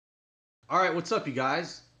All right, what's up, you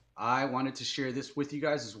guys? I wanted to share this with you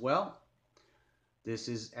guys as well. This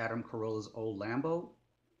is Adam Carolla's old Lambo.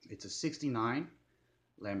 It's a 69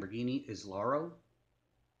 Lamborghini Islero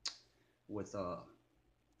with a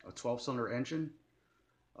 12-cylinder engine,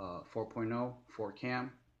 4.0, 4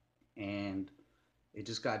 cam, and it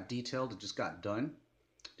just got detailed. It just got done.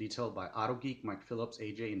 Detailed by Auto Geek, Mike Phillips,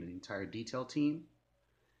 AJ, and the entire detail team.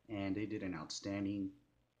 And they did an outstanding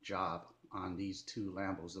job on these two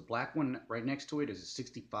Lambos. The black one right next to it is a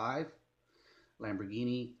 65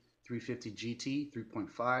 Lamborghini 350 GT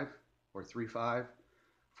 3.5 or 3.5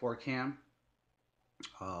 4 cam.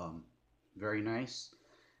 Um, Very nice.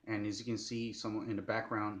 And as you can see, some in the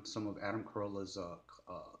background, some of Adam Carolla's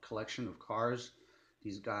collection of cars.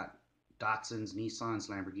 He's got Datsuns, Nissans,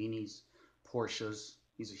 Lamborghinis, Porsches.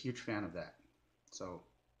 He's a huge fan of that. So,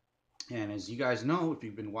 and as you guys know, if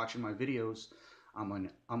you've been watching my videos,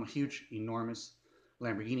 I'm a huge, enormous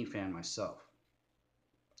Lamborghini fan myself,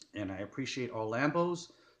 and I appreciate all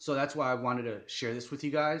Lambos. So that's why I wanted to share this with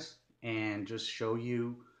you guys and just show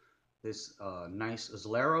you this nice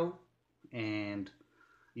Islero. And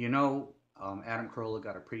you know, Adam Carolla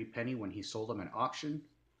got a pretty penny when he sold them at auction.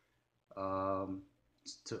 Um,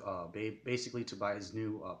 to basically to buy his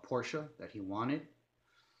new Porsche that he wanted.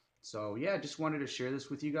 So yeah, just wanted to share this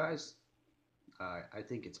with you guys. I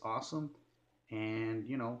think it's awesome, and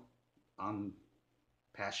I'm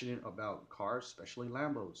passionate about cars, especially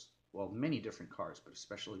Lambos. Well, many different cars, but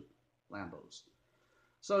especially Lambos.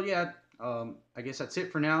 So yeah, I guess that's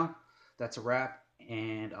it for now. That's a wrap,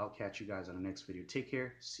 and I'll catch you guys on the next video. Take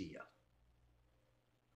care. See ya.